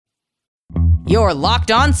Your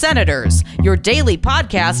Locked On Senators, your daily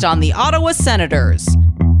podcast on the Ottawa Senators.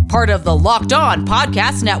 Part of the Locked On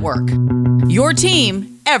Podcast Network. Your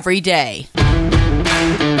team every day.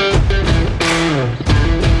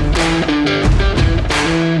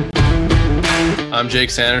 I'm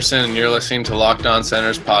Jake Sanderson, and you're listening to Locked On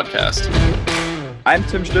Senators podcast. I'm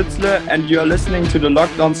Tim Stützle, and you're listening to the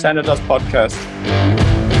Locked On Senators podcast.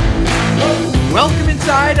 Welcome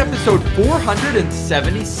inside episode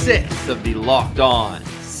 476 of the Locked On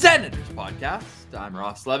Senators podcast. I'm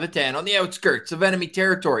Ross Levitan on the outskirts of enemy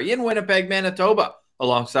territory in Winnipeg, Manitoba,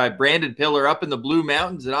 alongside Brandon Pillar up in the Blue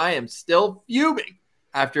Mountains, and I am still fuming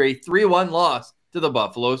after a 3-1 loss to the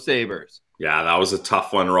Buffalo Sabres. Yeah, that was a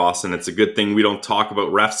tough one, Ross, and it's a good thing we don't talk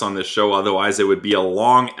about refs on this show. Otherwise, it would be a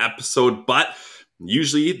long episode, but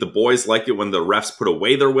usually the boys like it when the refs put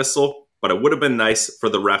away their whistle, but it would have been nice for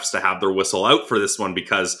the refs to have their whistle out for this one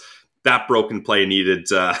because that broken play needed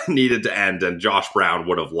to end, and Josh Brown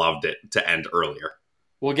would have loved it to end earlier.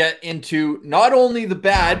 We'll get into not only the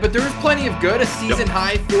bad, but there is plenty of good. A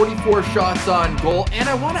season-high 44 shots on goal. And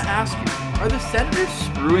I want to ask you, are the Senators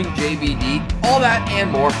screwing JBD? All that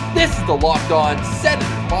and more. This is the Locked On Senators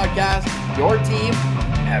podcast, your team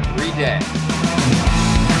every day.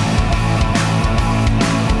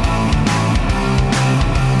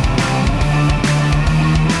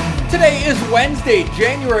 Today is Wednesday,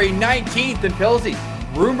 January 19th, and Pilsy,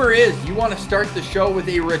 rumor is you want to start the show with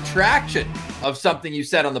a retraction of something you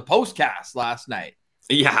said on the postcast last night.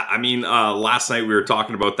 Yeah, I mean, last night we were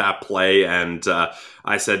talking about that play, and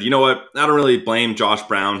I said, you know what, I don't really blame Josh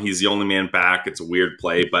Brown. He's the only man back. It's a weird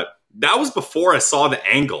play, but that was before I saw the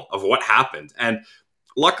angle of what happened. And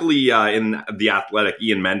luckily, in The Athletic,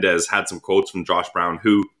 Ian Mendez had some quotes from Josh Brown,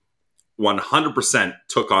 who 100%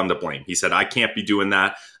 took on the blame. He said, I can't be doing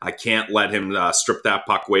that. I can't let him strip that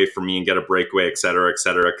puck away from me and get a breakaway, et cetera,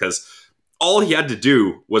 because all he had to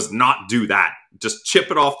do was not do that. Just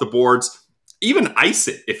chip it off the boards, even ice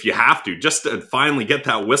it if you have to, just to finally get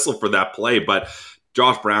that whistle for that play. But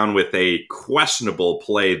Josh Brown with a questionable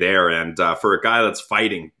play there. And for a guy that's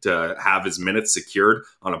fighting to have his minutes secured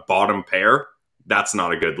on a bottom pair, that's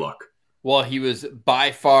not a good look. Well, he was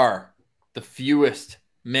by far the fewest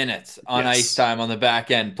minutes on ice time on the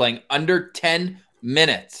back end, playing under 10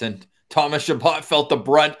 minutes. And Thomas Chabot felt the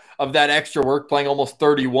brunt of that extra work, playing almost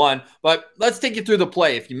 31. But let's take you through the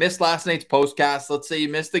play. If you missed last night's postcast, let's say you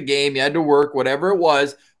missed the game, you had to work, whatever it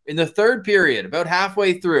was, in the third period, about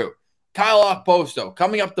halfway through, Kyle Okposo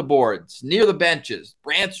coming up the boards, near the benches,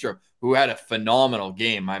 Brandstrom, who had a phenomenal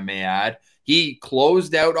game, I may add. He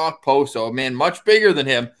closed out Okposo, a man much bigger than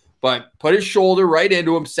him, but put his shoulder right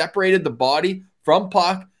into him, separated the body from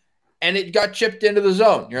puck, and it got chipped into the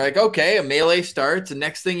zone. You're like, okay, a melee starts, and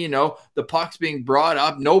next thing you know, the puck's being brought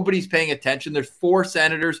up. Nobody's paying attention. There's 4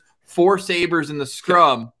 Senators, 4 Sabres in the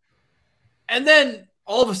scrum. And then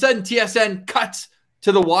all of a sudden, TSN cuts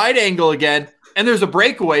to the wide angle again, and there's a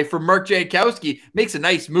breakaway from Mark Jankowski. Makes a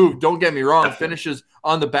nice move, don't get me wrong. Finishes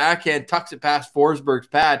on the backhand, tucks it past Forsberg's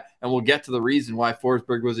pad, and we'll get to the reason why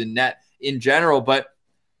Forsberg was in net in general. But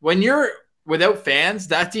when you're without fans,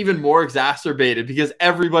 that's even more exacerbated because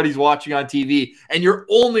everybody's watching on TV and you're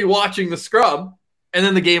only watching the scrum, and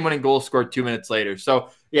then the game-winning goal scored 2 minutes later. So,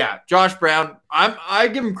 yeah, Josh Brown, I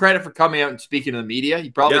give him credit for coming out and speaking to the media. He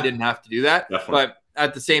probably didn't have to do that, but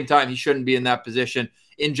at the same time, he shouldn't be in that position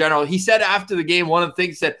in general. He said after the game, one of the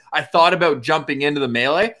things he said, I thought about jumping into the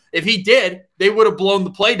melee. If he did, they would have blown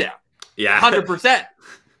the play down. Yeah. 100%.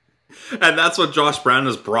 And that's what Josh Brown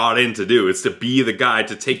is brought in to do. It's to be the guy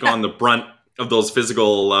to take on the brunt of those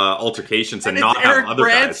physical altercations and not have other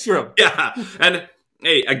Brandstrom. guys. Yeah. And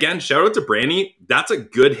hey, again, shout out to Brandy. That's a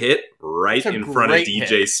good hit right in front of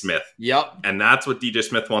DJ Smith. Yep. And that's what DJ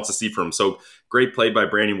Smith wants to see from him. So great play by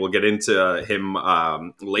Brandy. We'll get into him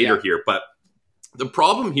later here. But the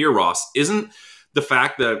problem here, Ross, isn't the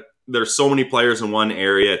fact that there's so many players in one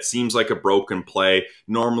area. It seems like a broken play.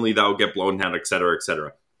 Normally that would get blown down, et cetera, et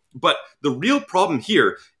cetera. But the real problem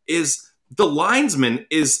here is the linesman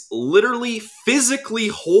is literally physically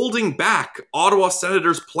holding back Ottawa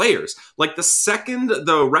Senators players. Like the second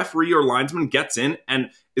the referee or linesman gets in and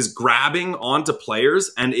is grabbing onto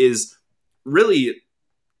players and is really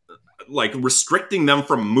like restricting them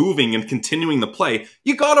from moving and continuing the play,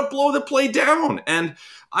 you got to blow the play down. And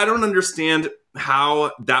I don't understand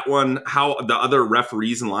how the other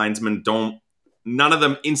referees and linesmen none of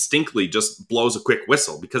them instinctively just blows a quick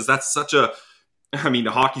whistle, because that's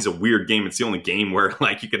hockey's a weird game. It's the only game where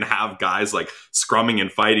like you can have guys like scrumming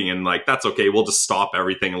and fighting and like, that's okay. We'll just stop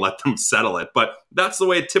everything and let them settle it. But that's the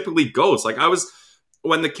way it typically goes. Like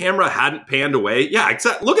when the camera hadn't panned away. Yeah,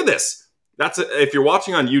 look at this. if you're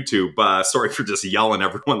watching on YouTube, sorry for just yelling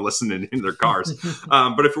everyone listening in their cars.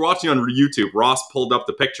 But if you're watching on YouTube, Ross pulled up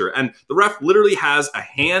the picture and the ref literally has a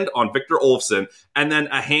hand on Victor Olofsson and then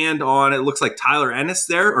a hand on, it looks like Tyler Ennis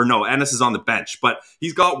there, or no, Ennis is on the bench, but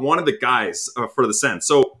he's got one of the guys for the Sens.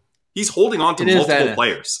 So he's holding on to multiple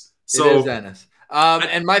players. So it is Ennis.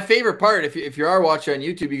 And my favorite part, if you are watching on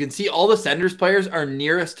YouTube, you can see all the Senders players are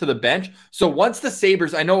nearest to the bench. So once the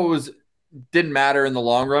Sabres, I know didn't matter in the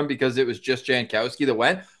long run because it was just Jankowski that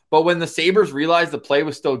went. But when the Sabres realized the play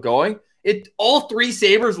was still going, all three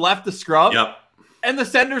Sabres left the scrum. Yep. And the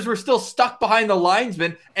Senders were still stuck behind the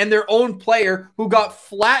linesman and their own player who got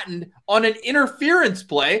flattened on an interference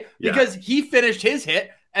play because he finished his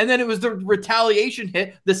hit. And then it was the retaliation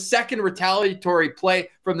hit, the second retaliatory play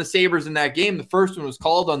from the Sabres in that game. The first one was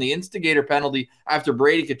called on the instigator penalty after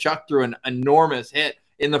Brady Tkachuk threw an enormous hit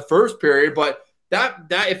in the first period. But that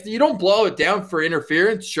if you don't blow it down for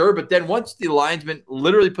interference, sure. But then once the linesman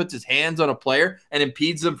literally puts his hands on a player and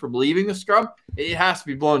impedes them from leaving the scrum, it has to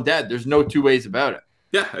be blown dead. There's no two ways about it.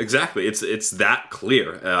 Yeah, exactly. It's that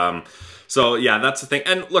clear. So yeah, that's the thing.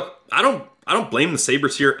 And look, I don't blame the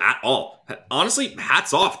Sabres here at all. Honestly,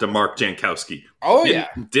 hats off to Mark Jankowski. Oh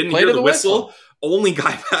Didn't hear the whistle. Only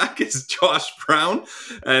guy back is Josh Brown,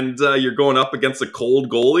 and you're going up against a cold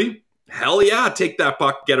goalie. Hell yeah, take that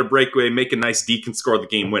puck, get a breakaway, make a nice deke and score the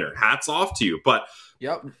game winner. Hats off to you. But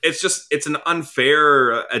it's an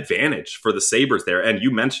unfair advantage for the Sabres there. And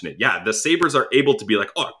you mentioned it. Yeah, the Sabres are able to be like,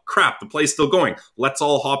 oh, crap, the play's still going. Let's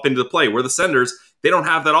all hop into the play. Where the Senders, they don't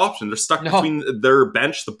have that option. They're stuck between their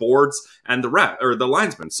bench, the boards, and the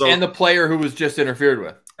linesman. So and the player who was just interfered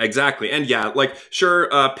with. Exactly. And yeah, sure,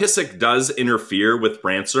 Pysyk does interfere with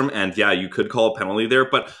Ransom, and yeah, you could call a penalty there,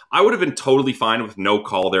 but I would have been totally fine with no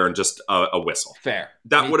call there and just a whistle. Fair.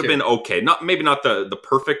 That would have been okay. Maybe not the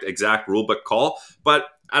perfect exact rule book call, but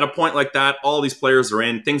at a point like that, all these players are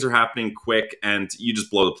in, things are happening quick, and you just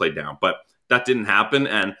blow the play down. But that didn't happen,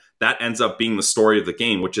 and that ends up being the story of the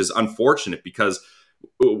game, which is unfortunate because,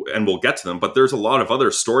 and we'll get to them, but there's a lot of other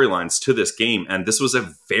storylines to this game, and this was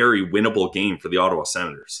a very winnable game for the Ottawa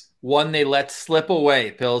Senators. One they let slip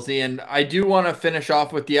away, Pilsy, and I do want to finish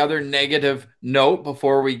off with the other negative note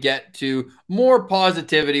before we get to more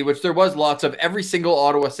positivity, which there was lots of. Every single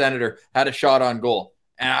Ottawa Senator had a shot on goal,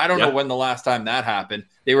 and I don't know when the last time that happened.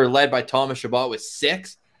 They were led by Thomas Chabot with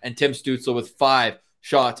 6 and Tim Stützle with 5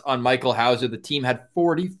 shots on Michael Hauser. The team had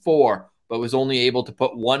 44, but was only able to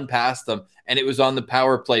put 1 past them, and it was on the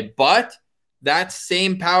power play. But that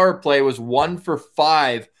same power play was 1 for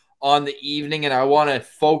 5 on the evening, and I want to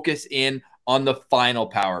focus in on the final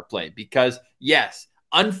power play because, yes,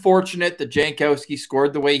 unfortunate that Jankowski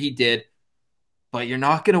scored the way he did, but you're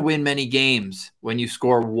not going to win many games when you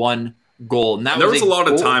score 1 goal. And there was a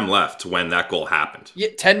lot of time left when that goal happened. Yeah,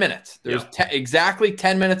 10 minutes. There's exactly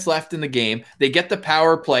 10 minutes left in the game. They get the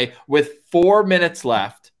power play with 4 minutes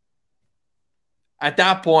left. At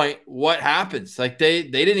that point, what happens? They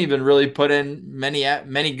didn't even really put in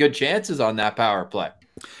many good chances on that power play.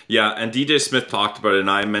 Yeah, and DJ Smith talked about it,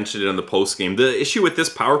 and I mentioned it in the post game. The issue with this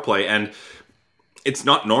power play, and it's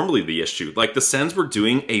not normally the issue. The Sens were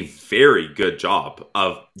doing a very good job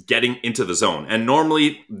of getting into the zone, and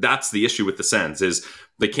normally that's the issue with the Sens is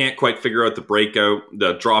they can't quite figure out the breakout.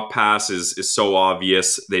 The drop pass is so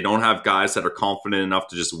obvious. They don't have guys that are confident enough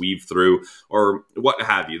to just weave through or what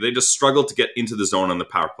have you. They just struggle to get into the zone on the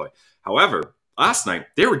power play. However, last night,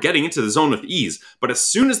 they were getting into the zone with ease, but as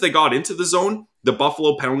soon as they got into the zone, the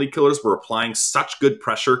Buffalo penalty killers were applying such good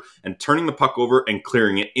pressure and turning the puck over and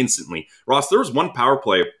clearing it instantly. Ross, there was one power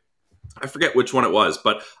play, I forget which one it was,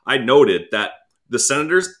 but I noted that the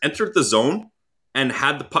Senators entered the zone and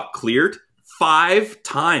had the puck cleared 5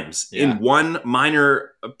 times in one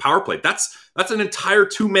minor power play. That's an entire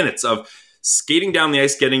 2 minutes of skating down the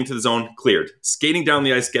ice, getting to the zone, cleared. Skating down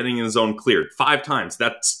the ice, getting in the zone, cleared. 5 times.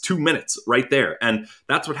 That's 2 minutes right there. And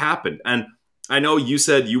that's what happened. And I know you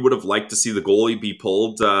said you would have liked to see the goalie be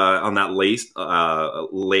pulled on that last power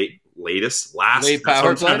that's what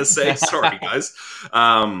I'm trying to say. Sorry, guys.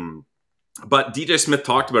 But DJ Smith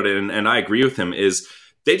talked about it, and I agree with him, is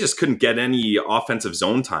they just couldn't get any offensive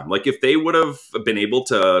zone time. If they would have been able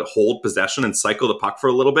to hold possession and cycle the puck for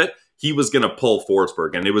a little bit, he was going to pull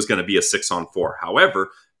Forsberg, and it was going to be a 6-on-4.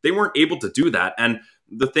 However, they weren't able to do that. And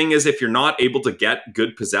the thing is, if you're not able to get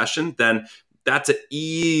good possession, then that's an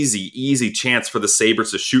easy chance for the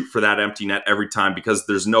Sabres to shoot for that empty net every time because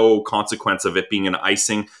there's no consequence of it being an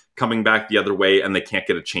icing coming back the other way and they can't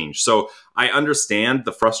get a change. So I understand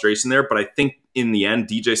the frustration there, but I think in the end,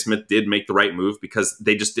 DJ Smith did make the right move because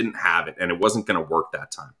they just didn't have it and it wasn't going to work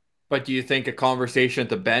that time. But do you think a conversation at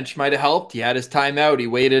the bench might have helped? He had his timeout. He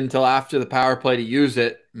waited until after the power play to use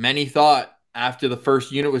it. Many thought after the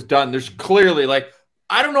first unit was done, there's clearly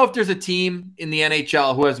I don't know if there's a team in the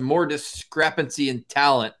NHL who has more discrepancy in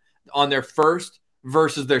talent on their first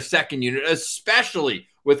versus their second unit, especially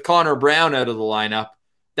with Connor Brown out of the lineup.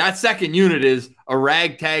 That second unit is a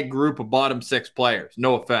ragtag group of bottom 6 players.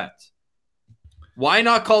 No offense. Why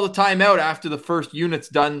not call the timeout after the first unit's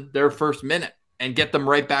done their first minute and get them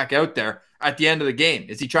right back out there at the end of the game?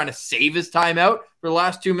 Is he trying to save his timeout for the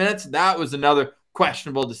last 2 minutes? That was another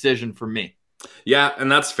questionable decision for me. Yeah,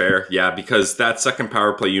 and that's fair. Yeah, because that second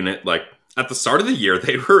power play unit, at the start of the year,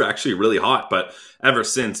 they were actually really hot, but ever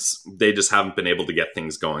since, they just haven't been able to get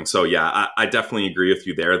things going. So yeah, I definitely agree with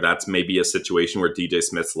you there. That's maybe a situation where DJ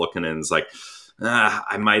Smith's looking and is like,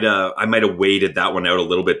 I might have waited that one out a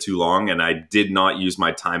little bit too long, and I did not use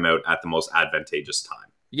my timeout at the most advantageous time.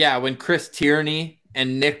 Yeah, when Chris Tierney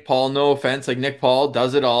and Nick Paul, no offense, Nick Paul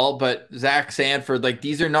does it all, but Zach Sanford,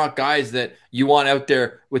 these are not guys that you want out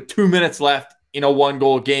there with 2 minutes left in a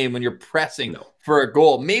 1-goal game when you're pressing for a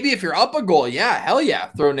goal. Maybe if you're up a goal, yeah, hell yeah,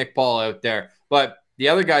 throw Nick Paul out there. But the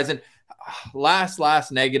other guys, and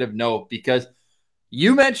last negative note, because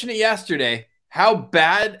you mentioned it yesterday, how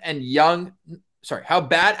bad at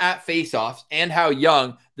faceoffs and how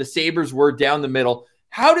young the Sabres were down the middle.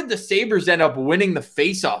 How did the Sabres end up winning the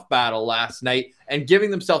faceoff battle last night and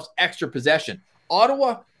giving themselves extra possession?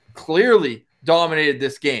 Ottawa clearly dominated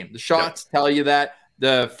this game. The shots tell you that.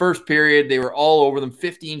 The first period, they were all over them,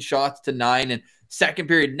 15 shots to 9. And second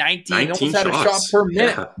period, 19 almost had a shot per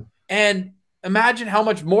minute. Yeah. And imagine how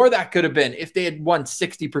much more that could have been if they had won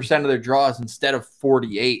 60% of their draws instead of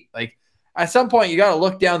 48. At some point, you got to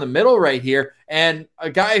look down the middle right here. And a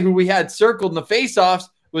guy who we had circled in the faceoffs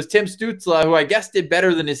was Tim Stützle, who I guess did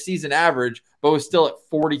better than his season average, but was still at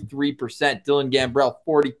 43%. Dylan Gambrell,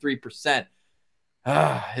 43%.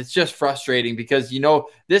 It's just frustrating because,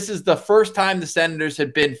 this is the first time the Senators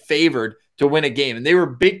had been favored to win a game, and they were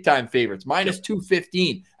big-time favorites, minus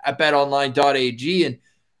 215 at betonline.ag, and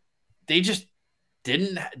they just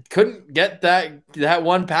couldn't get that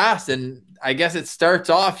one pass, and I guess it starts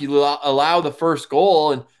off, you allow the first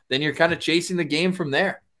goal, and then you're kind of chasing the game from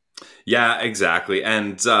there. Yeah, exactly,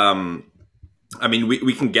 and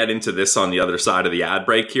we can get into this on the other side of the ad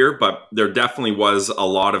break here, but there definitely was a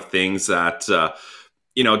lot of things that,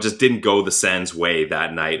 just didn't go the Sens' way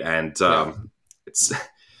that night. And it's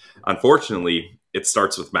unfortunately, it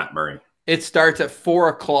starts with Matt Murray. It starts at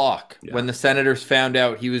 4:00 when the Senators found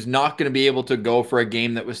out he was not going to be able to go for a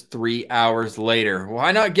game that was 3 hours later.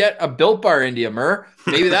 Why not get a Built Bar into you, Murr?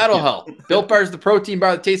 Maybe that'll help. Built Bar is the protein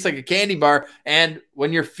bar that tastes like a candy bar. And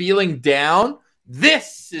when you're feeling down,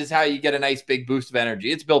 this is how you get a nice big boost of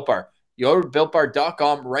energy. It's Built Bar. You go to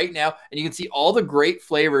BuiltBar.com right now, and you can see all the great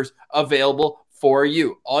flavors available for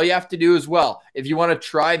you. All you have to do as well, if you want to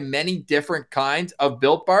try many different kinds of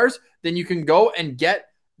Built Bars, then you can go and get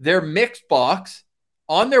their mix box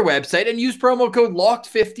on their website and use promo code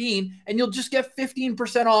LOCKED15, and you'll just get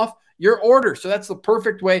 15% off your order. So that's the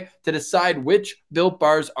perfect way to decide which Built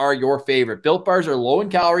Bars are your favorite. Built Bars are low in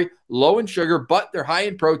calorie, low in sugar, but they're high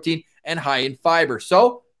in protein and high in fiber.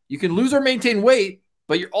 So you can lose or maintain weight,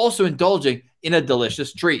 but you're also indulging in a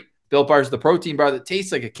delicious treat. Built Bar is the protein bar that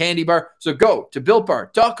tastes like a candy bar. So go to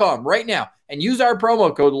BuiltBar.com right now and use our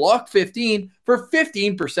promo code LOCK15 for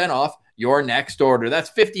 15% off your next order.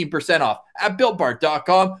 That's 15% off at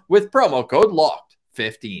BuiltBar.com with promo code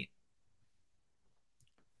LOCKed15.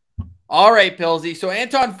 All right, Pilsy. So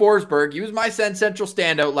Anton Forsberg, he was my Sens Central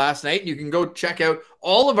standout last night. You can go check out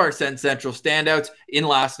all of our Sens Central standouts in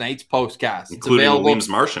last night's postcast. Including Williams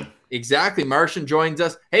Martian. Exactly. Martian joins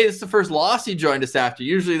us. Hey, this is the first loss he joined us after.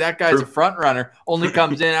 Usually that guy's a front runner, only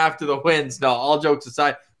comes in after the wins. No, all jokes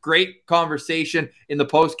aside, great conversation in the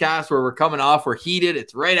postcast where we're coming off. We're heated.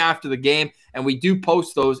 It's right after the game, and we do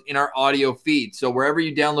post those in our audio feed. So wherever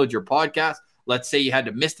you download your podcast, let's say you had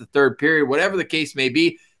to miss the third period, whatever the case may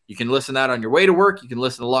be, you can listen to that on your way to work. You can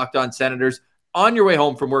listen to Locked On Senators on your way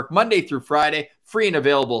home from work, Monday through Friday, free and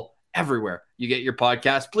available everywhere you get your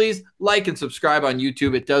podcast. Please like and subscribe on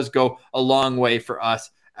YouTube. It does go a long way for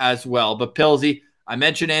us as well. But Pilsy, I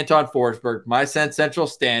mentioned Anton Forsberg, my Sens Central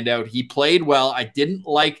standout. He played well. I didn't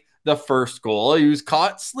like the first goal. He was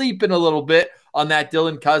caught sleeping a little bit on that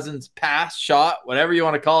Dylan Cousins pass shot, whatever you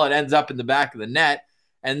want to call it, ends up in the back of the net.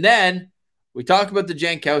 And then we talk about the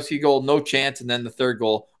Jankowski goal, no chance. And then the third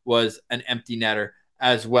goal was an empty netter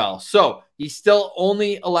as well. So he still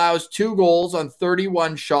only allows 2 goals on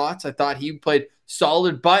 31 shots. I thought he played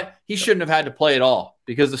solid, but he shouldn't have had to play at all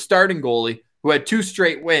because the starting goalie, who had 2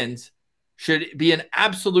 straight wins, should be an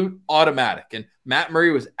absolute automatic. And Matt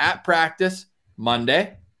Murray was at practice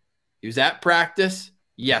Monday. He was at practice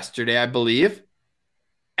yesterday, I believe.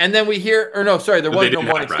 And then we hear, there was no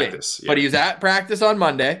morning practice, but he was at practice on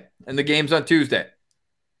Monday and the game's on Tuesday.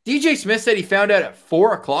 DJ Smith said he found out at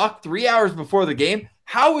 4:00, 3 hours before the game.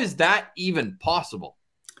 How is that even possible?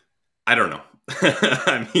 I don't know.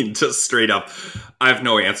 I mean, just straight up, I have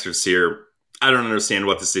no answers here. I don't understand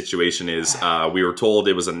what the situation is. We were told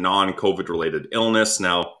it was a non-COVID related illness.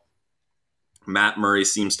 Now, Matt Murray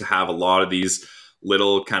seems to have a lot of these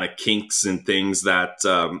little kind of kinks and things that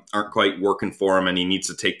aren't quite working for him, and he needs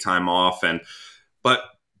to take time off. But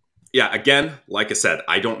yeah, again, like I said,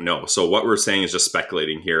 I don't know. So what we're saying is just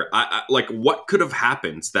speculating here. I like, what could have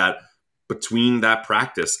happened that between that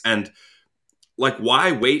practice and like,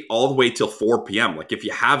 why wait all the way till 4 p.m.? Like, if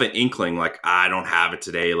you have an inkling, like, I don't have it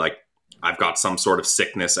today, like I've got some sort of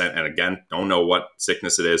sickness, and again, don't know what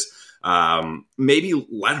sickness it is. Maybe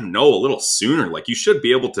let him know a little sooner. Like, you should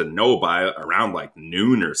be able to know by around like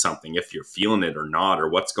noon or something if you're feeling it or not, or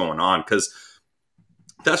what's going on, because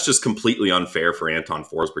that's just completely unfair for Anton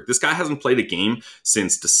Forsberg. This guy hasn't played a game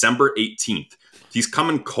since December 18th. He's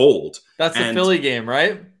coming cold. That's the Philly game,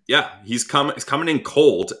 right? Yeah, he's coming in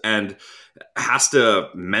cold and has to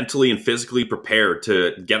mentally and physically prepare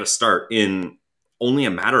to get a start in only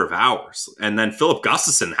a matter of hours. And then Philip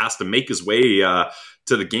Gustafsson has to make his way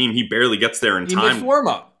to the game. He barely gets there in time. He missed warm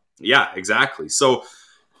up. Yeah, exactly. So,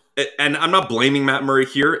 and I'm not blaming Matt Murray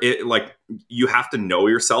here. Like, you have to know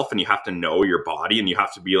yourself and you have to know your body, and you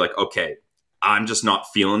have to be like, okay, I'm just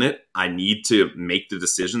not feeling it. I need to make the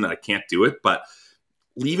decision that I can't do it. But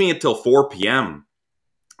leaving it till 4 p.m.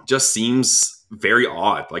 just seems very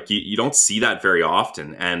odd. Like, you don't see that very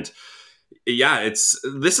often. And yeah,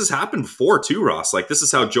 this has happened before too, Ross. Like, this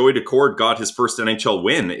is how Joey Daccord got his first NHL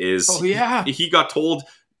win. He got told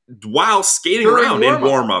while skating around in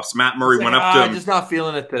warm-ups. Matt Murray went up to him. I'm just not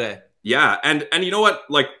feeling it today. Yeah, and you know what?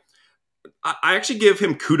 Like, I actually give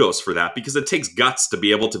him kudos for that, because it takes guts to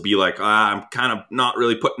be able to be like, I'm kind of not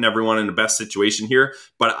really putting everyone in the best situation here,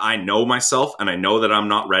 but I know myself and I know that I'm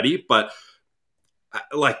not ready. But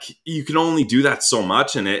like, you can only do that so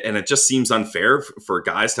much, and it just seems unfair for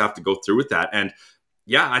guys to have to go through with that. And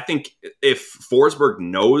yeah, I think if Forsberg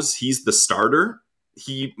knows he's the starter,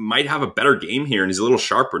 he might have a better game here and he's a little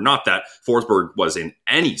sharper. Not that Forsberg was in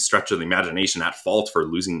any stretch of the imagination at fault for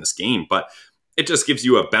losing this game, but it just gives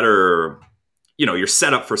you a better, you're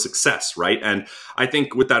set up for success, right? And I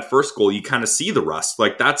think with that first goal, you kind of see the rust.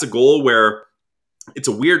 Like, that's a goal where it's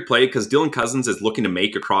a weird play because Dylan Cousins is looking to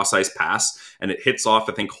make a cross-ice pass and it hits off,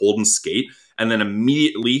 I think, Holden's skate. And then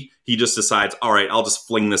immediately he just decides, all right, I'll just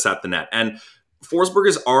fling this at the net. And Forsberg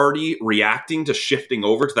is already reacting to shifting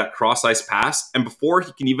over to that cross-ice pass. And before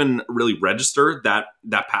he can even really register that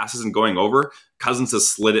pass isn't going over, Cousins has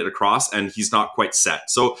slid it across and he's not quite set.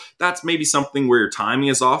 So that's maybe something where your timing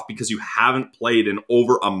is off because you haven't played in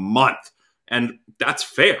over a month. And that's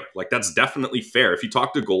fair. Like, that's definitely fair. If you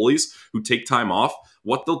talk to goalies who take time off,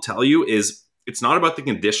 what they'll tell you is it's not about the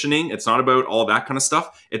conditioning. It's not about all that kind of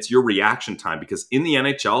stuff. It's your reaction time. Because in the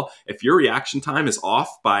NHL, if your reaction time is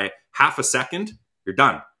off by half a second, you're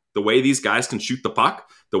done. The way these guys can shoot the puck,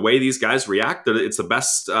 the way these guys react, it's the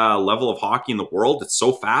best level of hockey in the world. It's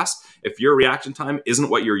so fast. If your reaction time isn't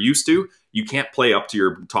what you're used to, you can't play up to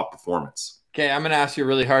your top performance. Okay, I'm going to ask you a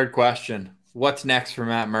really hard question. What's next for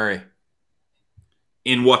Matt Murray?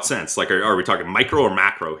 In what sense? Like, are we talking micro or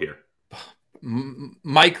macro here?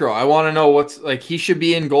 Micro. I want to know what's like. He should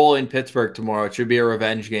be in goal in Pittsburgh tomorrow. It should be a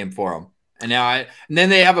revenge game for him. And then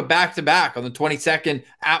they have a back-to-back on the 22nd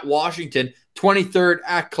at Washington, 23rd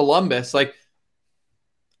at Columbus. Like,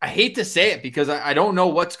 I hate to say it because I don't know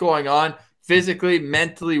what's going on physically,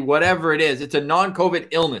 mentally, whatever it is. It's a non-COVID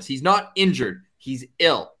illness. He's not injured. He's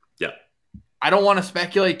ill. Yeah. I don't want to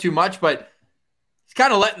speculate too much, but he's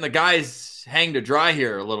kind of letting the guys hang to dry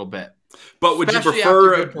here a little bit. But would you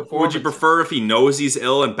prefer if he knows he's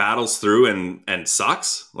ill and battles through and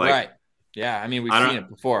sucks? Like, right. Yeah, I mean, we've seen it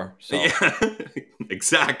before. So. Yeah,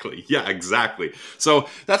 exactly. Yeah, exactly. So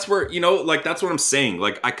that's where, that's what I'm saying.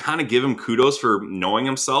 Like, I kind of give him kudos for knowing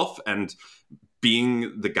himself and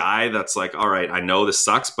being the guy that's like, all right, I know this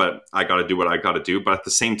sucks, but I got to do what I got to do. But at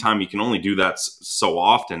the same time, you can only do that so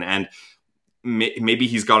often. And maybe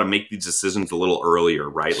he's got to make these decisions a little earlier,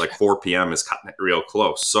 right? Like 4 p.m. is cutting it real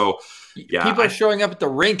close. So, yeah. People are showing up at the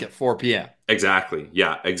rink at 4 p.m. Exactly.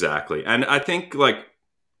 Yeah, exactly. And I think,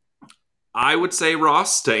 I would say,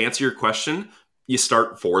 Ross, to answer your question, you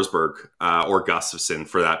start Forsberg or Gustafsson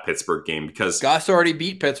for that Pittsburgh game because Gus already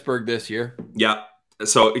beat Pittsburgh this year. Yeah,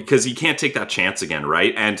 So, because you can't take that chance again,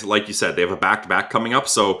 right? And like you said, they have a back-to-back coming up.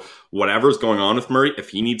 So whatever's going on with Murray, if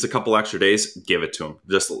he needs a couple extra days, give it to him.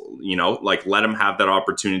 Just, like let him have that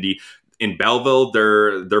opportunity. In Belleville,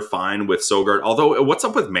 they're fine with Sogard. Although, what's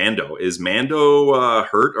up with Mando? Is Mando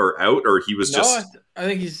hurt or out, or he was just? I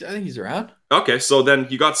think he's around. Okay, so then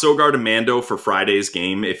you got Sogard and Mando for Friday's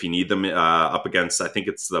game if you need them up against, I think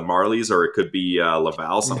it's the Marlies, or it could be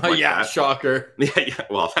Laval, something like that. Shocker.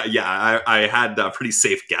 I had pretty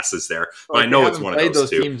safe guesses there, but Well, I know it's one of those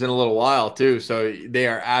two. Teams in a little while too, so they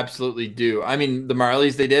are absolutely due. I mean, the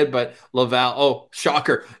Marlies they did, but Laval.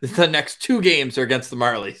 Shocker! The next 2 games are against the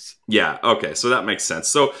Marlies. Yeah. Okay. So that makes sense.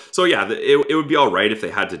 So yeah, it would be all right if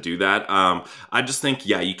they had to do that. I just think,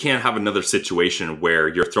 you can't have another situation where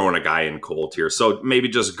you're throwing a guy in cold here. So maybe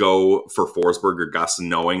just go for Forsberg or Gus,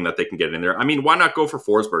 knowing that they can get in there. I mean, why not go for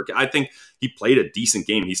Forsberg? I think he played a decent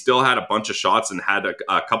game. He still had a bunch of shots and had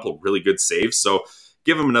a couple really good saves. So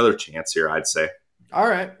give him another chance here, I'd say. All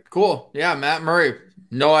right. Cool. Yeah, Matt Murray.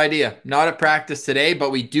 No idea. Not at practice today,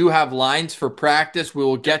 but we do have lines for practice. We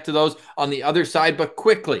will get to those on the other side, but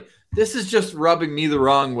quickly. This is just rubbing me the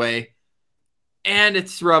wrong way, and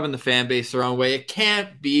it's rubbing the fan base the wrong way. It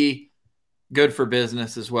can't be good for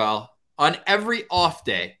business as well. On every off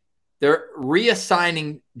day, they're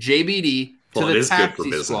reassigning JBD to the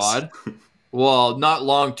taxi squad. Well, not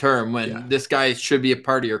long term when this guy should be a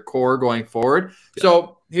part of your core going forward. Yeah.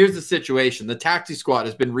 So here's the situation. The taxi squad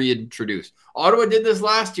has been reintroduced. Ottawa did this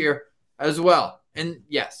last year as well. And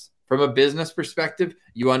yes, from a business perspective,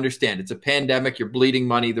 you understand. It's a pandemic. You're bleeding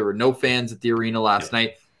money. There were no fans at the arena last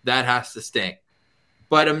night. That has to stay.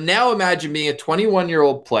 But now imagine being a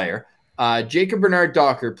 21-year-old player. Jacob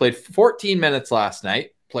Bernard-Docker played 14 minutes last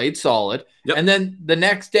night, played solid. Yep. And then the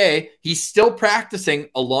next day, he's still practicing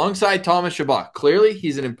alongside Thomas Chabot. Clearly,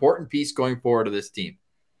 he's an important piece going forward to this team.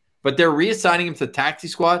 But they're reassigning him to the taxi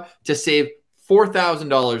squad to save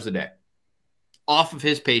 $4,000 a day off of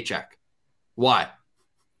his paycheck. Why?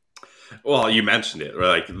 Well, you mentioned it.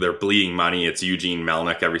 Like, they're bleeding money. It's Eugene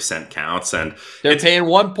Melnyk. Every cent counts. And they're paying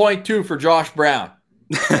 $1.2 for Josh Brown.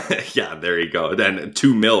 Yeah, there you go. Then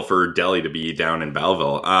 $2 million for Delhi to be down in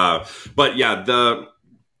Belleville. But yeah,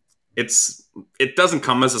 it doesn't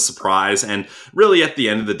come as a surprise. And really, at the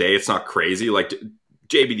end of the day, it's not crazy. Like,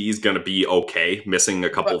 JBD is going to be okay, missing a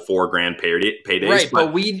couple $4,000 paydays. Right,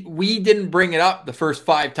 but we didn't bring it up the first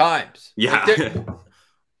 5 times. Yeah. Like,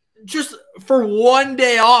 just for one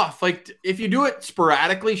day off. Like, if you do it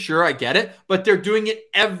sporadically, sure, I get it. But they're doing it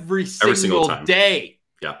every single day.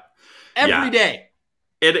 Yeah. Every day.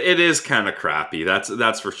 It is kind of crappy.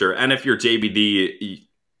 That's for sure. And if you're JBD,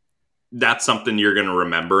 that's something you're going to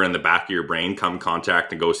remember in the back of your brain come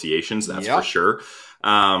contract negotiations. That's for sure.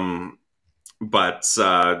 But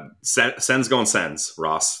Sens going Sens,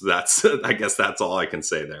 Ross. I guess that's all I can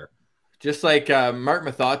say there. Just like Mark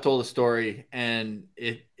Mathot told a story, and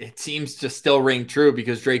it seems to still ring true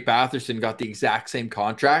because Drake Batherson got the exact same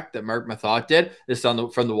contract that Mark Mathot did. This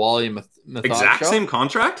is from the Wally and Mathot exact show. Same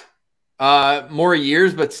contract? More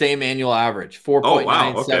years, but same annual average,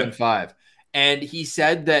 4.975. Okay. And he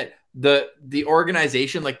said that the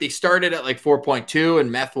organization, like, they started at like 4.2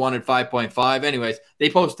 and Meth wanted 5.5. Anyways,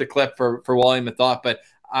 they posted a clip for Wally Mathot, but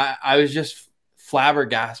I was just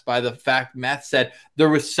flabbergasted by the fact Meth said there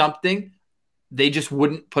was something they just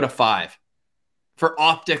wouldn't put a 5 for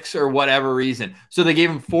optics or whatever reason. So they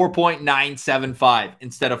gave him 4.975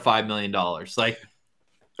 instead of $5 million. Like,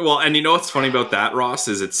 well, and you know what's funny about that, Ross,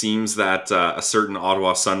 is it seems that a certain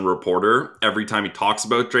Ottawa Sun reporter, every time he talks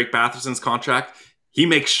about Drake Batherson's contract, he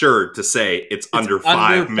makes sure to say it's under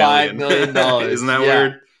 $5 million. Isn't that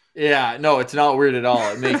weird? Yeah, no, it's not weird at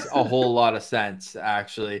all. It makes a whole lot of sense,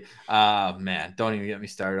 actually. Man, don't even get me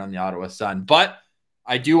started on the Ottawa Sun. But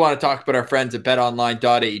I do want to talk about our friends at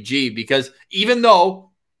betonline.ag, because even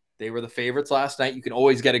though they were the favorites last night, you can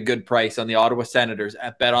always get a good price on the Ottawa Senators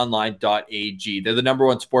at betonline.ag. They're the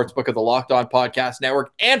 #1 sportsbook of the Locked On Podcast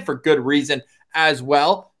Network, and for good reason as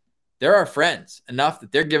well. They're our friends enough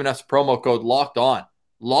that they're giving us a promo code Locked On.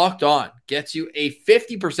 Locked On gets you a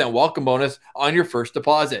 50% welcome bonus on your first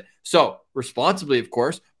deposit. So responsibly, of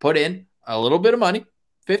course, put in a little bit of money.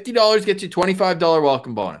 $50 gets you $25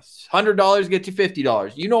 welcome bonus. $100 gets you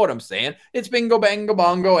 $50. You know what I'm saying. It's bingo, bango,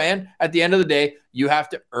 bongo. And at the end of the day, you have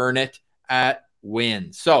to earn it at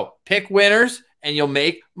wins. So pick winners and you'll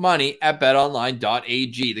make money at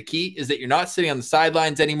betonline.ag. The key is that you're not sitting on the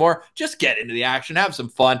sidelines anymore. Just get into the action. Have some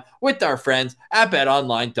fun with our friends at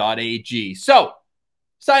betonline.ag. So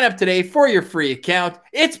sign up today for your free account.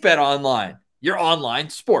 It's BetOnline, your online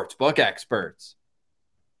sportsbook experts.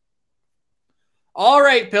 All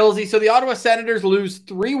right, Pillsy. So the Ottawa Senators lose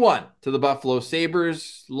 3-1 to the Buffalo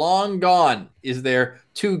Sabres. Long gone is their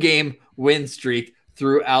 2-game win streak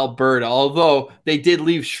through Alberta, although they did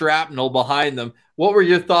leave shrapnel behind them. What were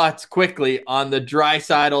your thoughts quickly on the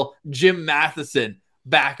Draisaitl Jim Matheson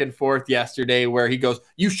back and forth yesterday where he goes,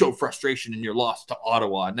 "You showed frustration in your loss to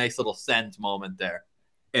Ottawa." A nice little Sens moment there.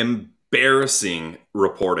 Embarrassing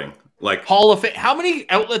reporting. Like Hall of Fame. How many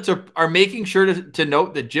outlets are making sure to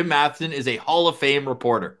note that Jim Matheson is a Hall of Fame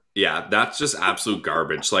reporter? Yeah, that's just absolute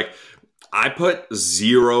garbage. Like, I put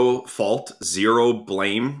zero fault, zero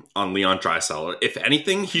blame on Leon Draisaitl. If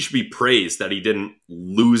anything, he should be praised that he didn't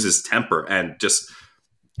lose his temper and just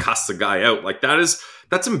cuss the guy out. Like,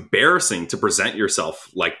 that's embarrassing to present yourself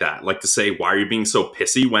like that. Like, to say, why are you being so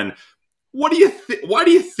pissy when... why do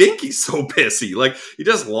you think he's so pissy? Like, he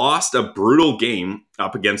just lost a brutal game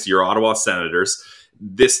up against your Ottawa Senators.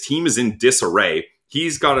 This team is in disarray.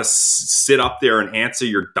 He's got to sit up there and answer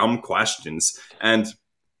your dumb questions. And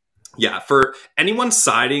yeah, for anyone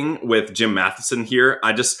siding with Jim Matheson here,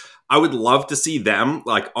 I would love to see them,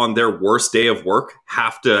 like, on their worst day of work,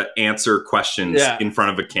 have to answer questions in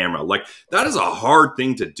front of a camera. Like, that is a hard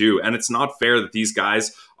thing to do. And it's not fair that these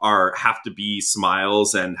guys have to be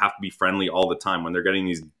smiles and have to be friendly all the time when they're getting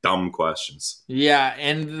these dumb questions. Yeah,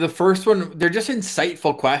 and the first one, they're just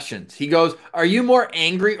insightful questions. He goes, "Are you more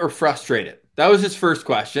angry or frustrated?" That was his first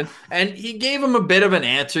question, and he gave him a bit of an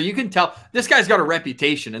answer. You can tell this guy's got a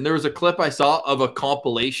reputation, and there was a clip I saw of a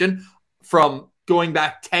compilation from going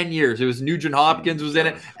back 10 years. It was Nugent Hopkins was in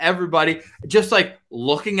it. Everybody just like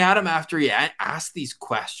looking at him after he asked these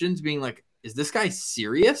questions, being like, is this guy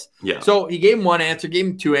serious? Yeah. So he gave him one answer, gave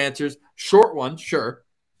him two answers, short ones, sure,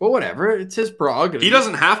 but whatever. It's his prerogative. He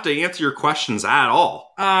doesn't have to answer your questions at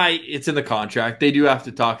all. It's in the contract. They do have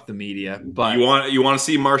to talk to the media, but you want to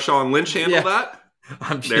see Marshawn Lynch handle that?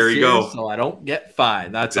 I'm just there you go. So I don't get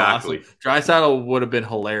fined. That's exactly awesome. Draisaitl would have been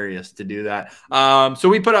hilarious to do that. So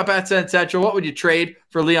we put up at Sen Central, what would you trade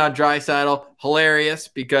for Leon Draisaitl? Hilarious,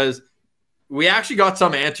 because we actually got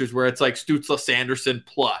some answers where it's like Stützle Sanderson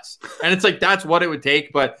plus. And it's like, that's what it would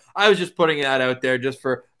take. But I was just putting that out there just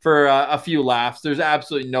for a few laughs. There's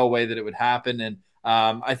absolutely no way that it would happen. And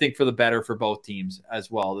I think for the better for both teams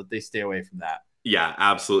as well, that they stay away from that. Yeah,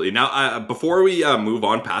 absolutely. Now, before we move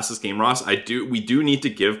on past this game, Ross, we do need to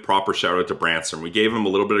give proper shout out to Brannstrom. We gave him a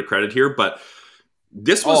little bit of credit here, but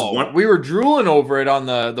this was one we were drooling over it on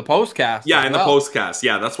the postcast. Yeah, in the postcast.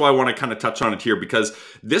 Yeah, that's why I want to kind of touch on it here, because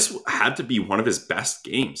this had to be one of his best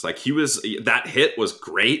games. Like, that hit was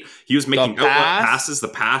great. He was making outlet passes, the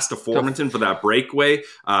pass to Formenton for that breakaway.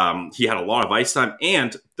 He had a lot of ice time.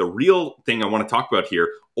 And the real thing I want to talk about here,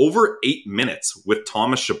 over 8 minutes with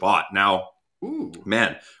Thomas Chabot. Now, ooh,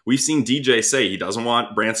 man, we've seen DJ say he doesn't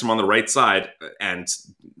want Brannstrom on the right side and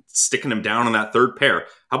sticking him down on that third pair.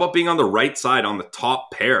 How about being on the right side on the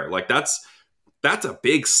top pair? Like, that's a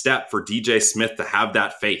big step for DJ Smith to have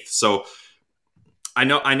that faith. So I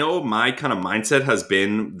know my kind of mindset has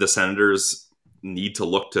been the Senators need to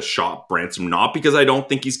look to shop Brannstrom, not because I don't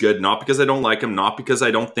think he's good, not because I don't like him, not because I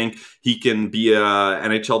don't think he can be a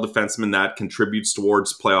NHL defenseman that contributes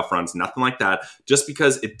towards playoff runs, nothing like that, just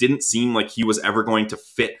because it didn't seem like he was ever going to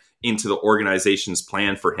fit into the organization's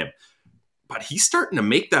plan for him. But he's starting to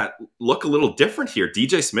make that look a little different here.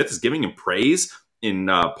 DJ Smith is giving him praise in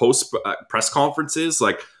post press conferences.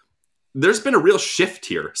 Like, there's been a real shift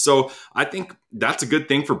here. So I think that's a good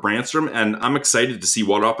thing for Brannstrom, and I'm excited to see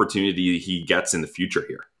what opportunity he gets in the future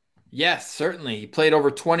here. Yes, certainly. He played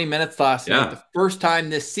over 20 minutes last night. The first time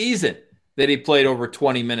this season that he played over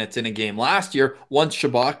 20 minutes in a game. Last year, once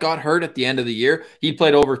Chabot got hurt at the end of the year, he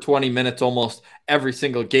played over 20 minutes almost every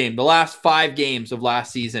single game. The last 5 games of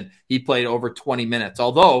last season, he played over 20 minutes,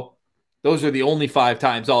 although those are the only 5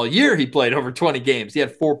 times all year he played over 20 games. He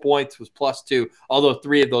had 4 points, was +2, although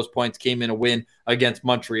 3 of those points came in a win against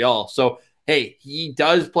Montreal. So, hey, he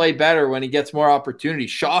does play better when he gets more opportunity.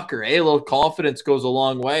 Shocker, A little confidence goes a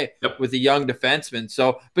long way with a young defenseman.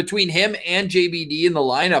 So between him and JBD in the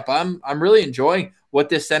lineup, I'm really enjoying what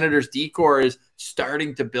this Senators decor is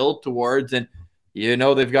starting to build towards. And, you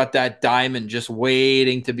know, they've got that diamond just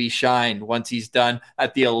waiting to be shined once he's done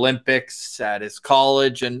at the Olympics, at his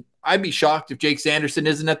college. And I'd be shocked if Jake Sanderson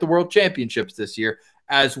isn't at the World Championships this year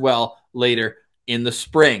as well later in the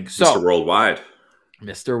spring. So Mr. Worldwide.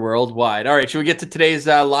 Mr. Worldwide. All right, should we get to today's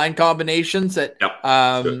line combinations at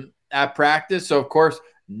practice? So, of course,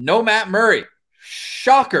 no Matt Murray.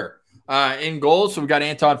 Shocker in goals. So we got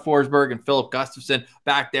Anton Forsberg and Philip Gustafsson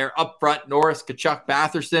back there. Up front, Norris, Tkachuk,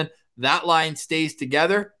 Batherson. That line stays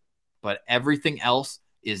together, but everything else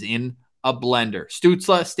is in a blender.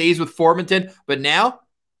 Stützle stays with Formenton, but now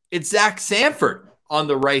it's Zach Sanford on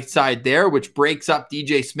the right side there, which breaks up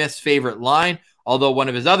DJ Smith's favorite line, although one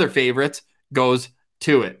of his other favorites goes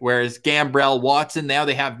to it. Whereas Gambrell, Watson, now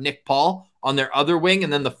they have Nick Paul on their other wing.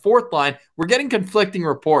 And then the fourth line, we're getting conflicting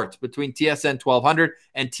reports between TSN 1200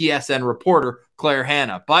 and TSN reporter Claire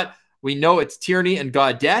Hanna. But we know it's Tierney and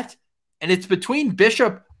Gaudette, and it's between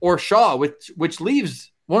Bishop or Shaw, which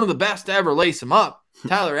leaves one of the best to ever lace him up,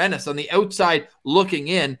 Tyler Ennis, on the outside looking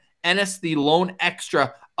in. Ennis, the lone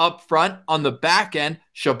extra up front. On the back end,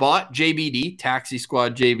 Chabot, JBD, Taxi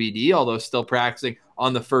Squad JBD, although still practicing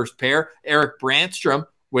on the first pair. Eric Brandstrom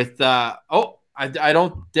with,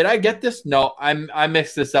 did I get this? No, I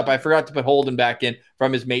mixed this up. I forgot to put Holden back in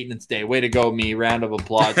from his maintenance day. Way to go, me. Round of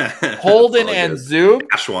applause. Holden and Zub.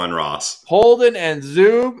 Ashwan Ross. Holden and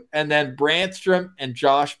Zub, and then Brandstrom and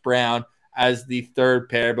Josh Brown as the third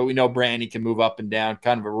pair. But we know Brandy can move up and down,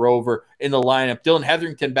 kind of a rover in the lineup. Dylan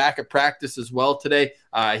Hetherington back at practice as well today.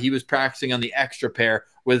 He was practicing on the extra pair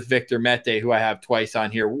with Victor Mete, who I have twice on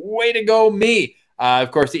here. Way to go, me.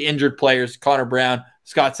 Of course, the injured players, Connor Brown,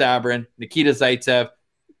 Scott Sabrin, Nikita Zaitsev,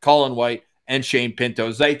 Colin White, and Shane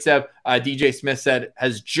Pinto. Zaitsev, DJ Smith said,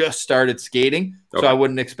 has just started skating, so I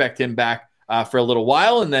wouldn't expect him back for a little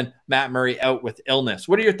while. And then Matt Murray out with illness.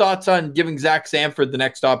 What are your thoughts on giving Zach Sanford the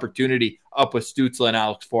next opportunity up with Stützle and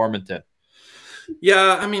Alex Formenton?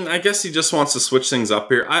 Yeah, I mean, I guess he just wants to switch things up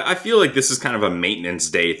here. I feel like this is kind of a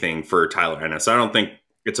maintenance day thing for Tyler Ennis. I don't think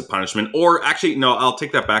it's a punishment. Or actually, no, I'll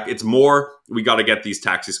take that back. It's more, we got to get these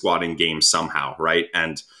taxi squad in games somehow, right?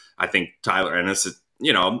 And I think Tyler Ennis,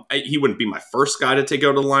 he wouldn't be my first guy to take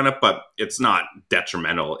out of the lineup, but it's not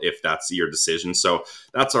detrimental if that's your decision. So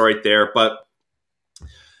that's all right there. But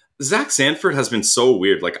Zach Sanford has been so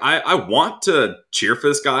weird. Like, I want to cheer for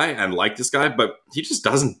this guy and like this guy, but he just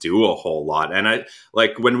doesn't do a whole lot. And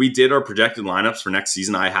when we did our projected lineups for next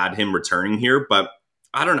season, I had him returning here, but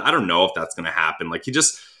I don't know if that's going to happen. Like,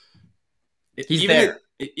 he's there.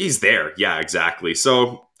 He's there. Yeah, exactly.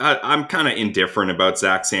 So I'm kind of indifferent about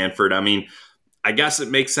Zach Sanford. I mean, I guess it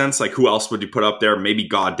makes sense. Like, who else would you put up there? Maybe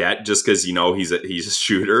Gaudette, just because, he's a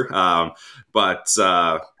shooter. But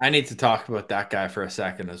I need to talk about that guy for a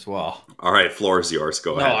second as well. All right. Floor is yours.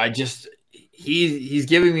 Go ahead. No, he's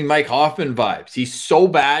giving me Mike Hoffman vibes. He's so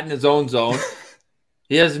bad in his own zone.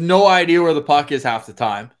 He has no idea where the puck is half the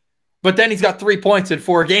time. But then he's got 3 points in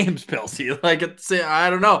 4 games, Pilsy. I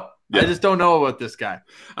don't know. Yeah. I just don't know about this guy.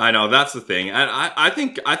 I know, that's the thing. And I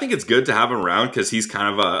think it's good to have him around because he's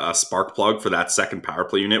kind of a spark plug for that second power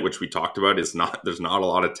play unit, which we talked about. There's not a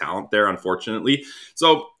lot of talent there, unfortunately.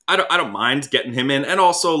 So I don't mind getting him in. And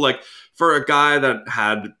also, like, for a guy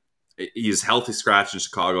that he's healthy scratch in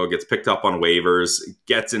Chicago, gets picked up on waivers,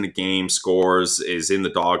 gets in the game, scores, is in the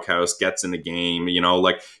doghouse, gets in the game,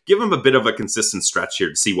 give him a bit of a consistent stretch here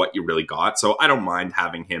to see what you really got. So I don't mind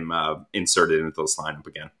having him inserted into this lineup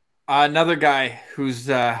again. Another guy who's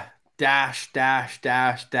dash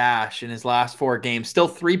in his last 4 games. Still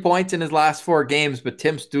 3 points in his last 4 games, but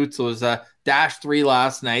Tim Stützle was -3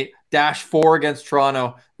 last night, -4 against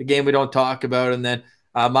Toronto, the game we don't talk about, and then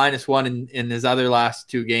 -1 in his other last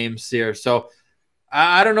 2 games here. So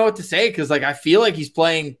I don't know what to say because, I feel like he's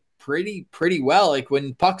playing pretty well. Like,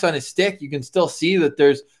 when puck's on his stick, you can still see that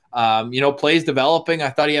there's plays developing. I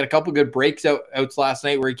thought he had a couple good breaks outs last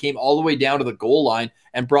night where he came all the way down to the goal line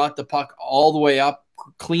and brought the puck all the way up,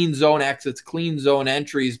 clean zone exits, clean zone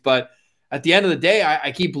entries. But at the end of the day,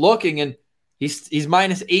 I keep looking and he's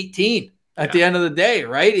 -18 at the end of the day,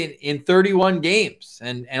 right? In 31 games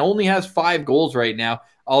and only has 5 goals right now.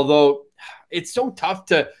 Although it's so tough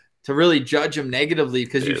to really judge him negatively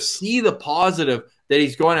because you see the positive that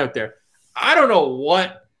he's going out there. I don't know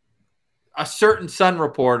what a certain Sun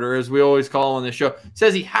reporter, as we always call him on the show,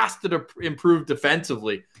 says he has to improve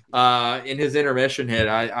defensively in his intermission hit.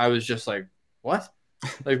 I was just like, what?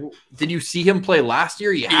 Like, did you see him play last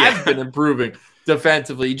year? He has been improving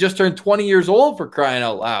defensively. He just turned 20 years old, for crying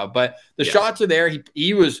out loud. But the shots are there.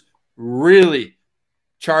 He was really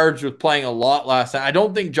charged with playing a lot last night. I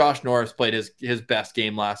don't think Josh Norris played his best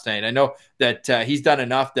game last night. I know that he's done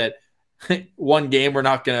enough that one game we're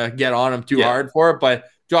not going to get on him too hard for it, but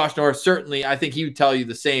Josh Norris, certainly, I think he would tell you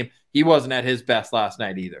the same. He wasn't at his best last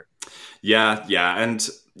night either. Yeah. And,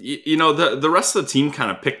 the rest of the team kind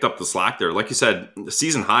of picked up the slack there. Like you said, the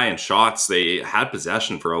season high in shots, they had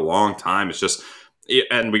possession for a long time. It's just,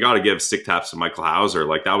 and we got to give stick taps to Michael Hauser.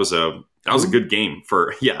 Like, that was a good game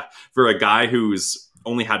for a guy who's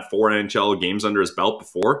only had 4 NHL games under his belt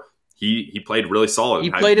before. He played really solid.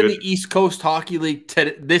 He played in the East Coast Hockey League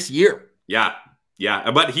this year. Yeah,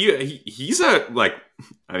 but he's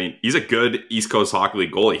a good East Coast Hockey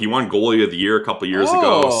League goalie. He won goalie of the year a couple years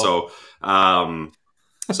ago. So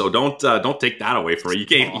So don't take that away from him. You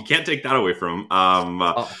can't take that away from him.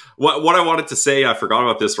 What I wanted to say, I forgot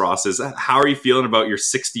about this, Ross, is how are you feeling about your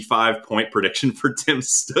 65-point prediction for Tim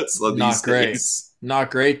Stützle these days?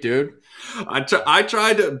 Not great, dude. I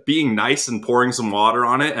tried being nice and pouring some water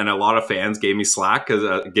on it, and a lot of fans gave me flack,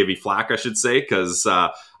 I should say, because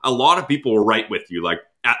a lot of people were right with you, like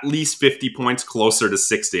at least 50 points closer to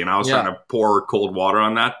 60, and I was trying to pour cold water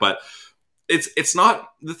on that. But it's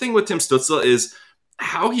not, the thing with Tim Stützle is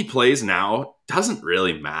how he plays now doesn't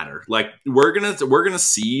really matter. Like we're gonna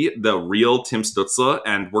see the real Tim Stützle,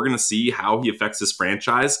 and we're gonna see how he affects his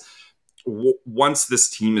franchise once this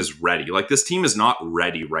team is ready. Like this team is not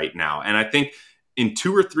ready right now, and I think in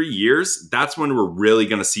 2 or 3 years, that's when we're really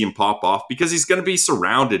gonna see him pop off, because he's gonna be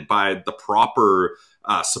surrounded by the proper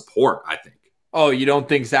support, I think. Oh, you don't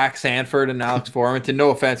think Zach Sanford and Alex Formenton? No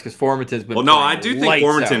offense, because Formenton's been I do think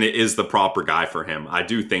Formenton is the proper guy for him. I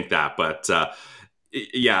do think that, but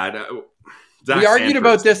yeah. We argued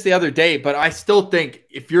about this the other day, but I still think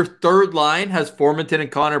if your third line has Formenton and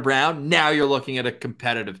Connor Brown, now you're looking at a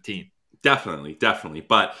competitive team. Definitely.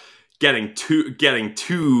 But getting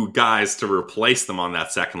two guys to replace them on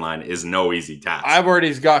that second line is no easy task. I've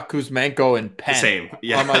already got Kuzmenko and Penn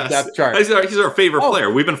on my depth chart. He's our favorite player.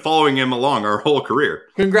 We've been following him along our whole career.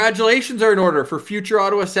 Congratulations are in order for future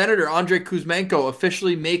Ottawa Senator Andrei Kuzmenko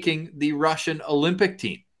officially making the Russian Olympic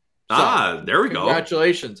team. So, there we go.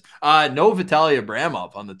 Congratulations. No Vitaly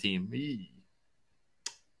Abramov on the team.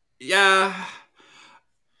 Yeah,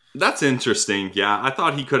 that's interesting. Yeah, I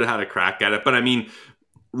thought he could have had a crack at it, but I mean,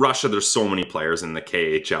 Russia, there's so many players in the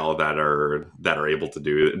KHL that are able to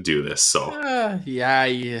do this. So you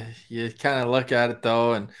kind of look at it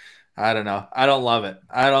though, and I don't know. I don't love it.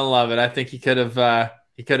 I think he could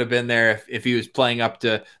have been there if he was playing up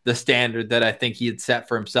to the standard that I think he had set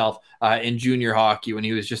for himself in junior hockey when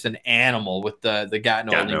he was just an animal with the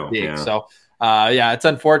Gatineau League. Yeah. So it's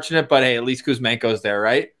unfortunate, but hey, at least Kuzmenko's there,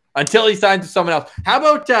 right? Until he signs to someone else. How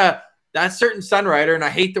about that certain Sun writer? And I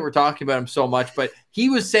hate that we're talking about him so much, but he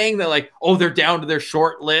was saying that they're down to their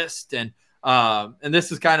short list, and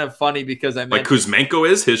this is kind of funny because I meant Kuzmenko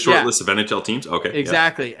is his short list of NHL teams. Okay,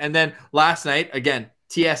 exactly. Yeah. And then last night again,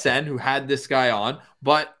 TSN, who had this guy on,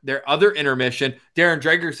 but their other intermission, Darren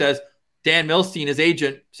Dreger says Dan Milstein, his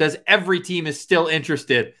agent, says every team is still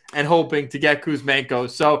interested and hoping to get Kuzmenko.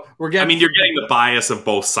 So we're getting. I mean, you're getting the bias of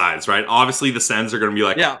both sides, right? Obviously, the Sens are going to be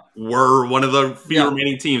like, we're one of the few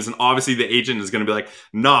remaining teams, and obviously the agent is going to be like,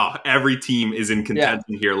 nah, every team is in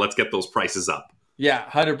contention here. Let's get those prices up. Yeah,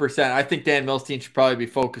 100%. I think Dan Milstein should probably be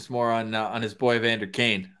focused more on his boy Vander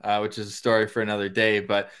Kane, which is a story for another day.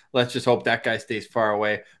 But let's just hope that guy stays far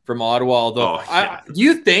away from Ottawa. Although, do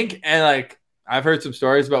you think, and I've heard some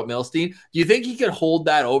stories about Milstein, do you think he could hold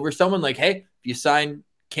that over someone? Like, hey, if you sign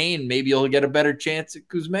Kane, maybe you'll get a better chance at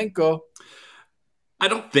Kuzmenko. I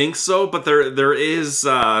don't think so, but there is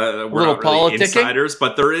we're not really insiders,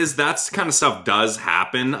 but there is that kind of stuff does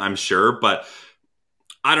happen, I'm sure, but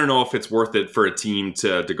I don't know if it's worth it for a team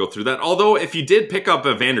to go through that. Although if you did pick up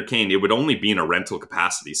a Vander Kane, it would only be in a rental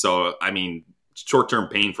capacity. So I mean, short-term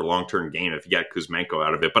pain for long-term gain if you get Kuzmenko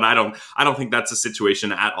out of it. But I don't think that's a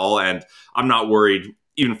situation at all, and I'm not worried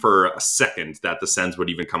even for a second that the Sens would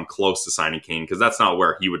even come close to signing Kane, because that's not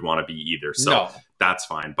where he would want to be either. So that's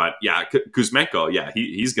fine. But yeah, Kuzmenko,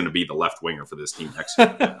 he's going to be the left winger for this team next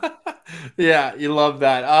year. Yeah, you love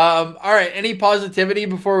that. All right, any positivity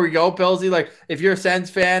before we go, Pilsy? Like, if you're a Sens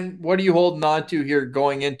fan, what are you holding on to here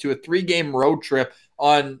going into a 3-game road trip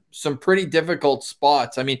on some pretty difficult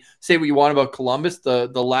spots? I mean, say what you want about Columbus, the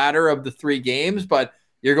latter of the 3 games, but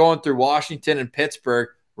you're going through Washington and Pittsburgh,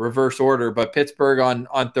 reverse order, but Pittsburgh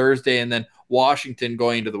on Thursday and then Washington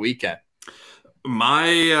going into the weekend.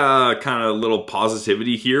 My kind of little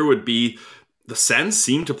positivity here would be the Sens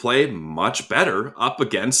seem to play much better up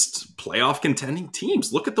against playoff contending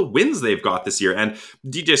teams. Look at the wins they've got this year. And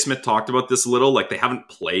DJ Smith talked about this a little. Like, they haven't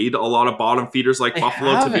played a lot of bottom feeders like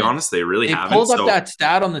Buffalo, to be honest. They really haven't. They pulled up that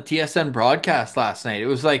stat on the TSN broadcast last night. It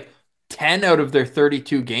was like 10 out of their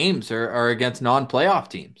 32 games are against non-playoff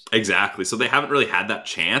teams. Exactly. So they haven't really had that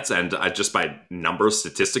chance. And just by numbers,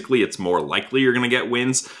 statistically, it's more likely you're going to get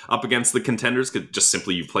wins up against the contenders, because just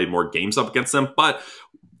simply you've played more games up against them. But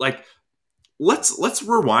like, let's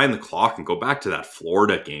rewind the clock and go back to that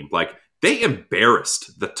Florida game. Like, they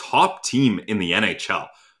embarrassed the top team in the NHL.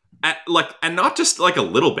 And not just like a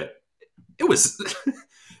little bit. It was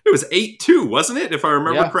 8-2, wasn't it? If I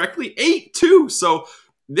remember correctly, 8-2. So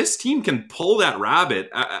this team can pull that rabbit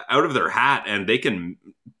out of their hat, and they can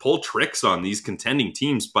pull tricks on these contending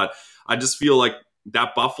teams. But I just feel like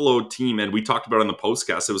that Buffalo team, and we talked about it on the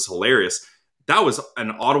postcast, it was hilarious. that was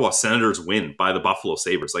an Ottawa Senators win by the Buffalo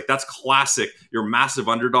Sabres. Like, that's classic. You're massive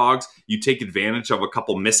underdogs. You take advantage of a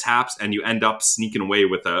couple mishaps and you end up sneaking away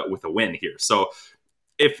with a win here. So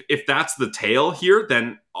if that's the tale here,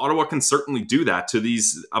 then Ottawa can certainly do that to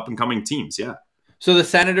these up and coming teams. Yeah. So the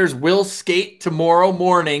Senators will skate tomorrow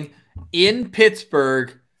morning in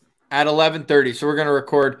Pittsburgh at 11:30. So we're going to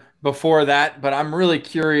record before that, but I'm really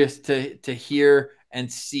curious to hear and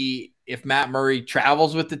see if Matt Murray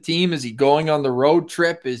travels with the team. Is he going on the road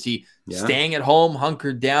trip? Is he staying at home,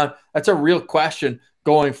 hunkered down? That's a real question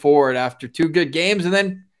going forward after 2 good games. And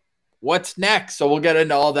then what's next? So we'll get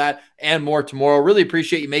into all that and more tomorrow. Really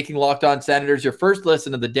appreciate you making Locked On Senators your first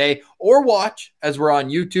listen of the day or watch as we're on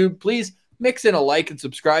YouTube. Please mix in a like and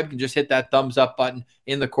subscribe. You can just hit that thumbs up button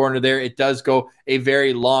in the corner there. It does go a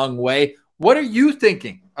very long way. What are you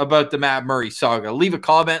thinking about the Matt Murray saga? Leave a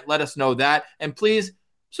comment. Let us know that. And please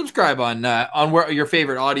subscribe on your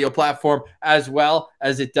favorite audio platform as well,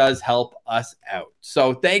 as it does help us out.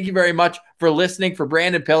 So thank you very much for listening. For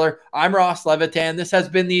Brandon Pillar, I'm Ross Levitan. This has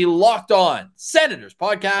been the Locked On Senators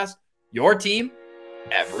podcast, your team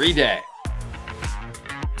every day.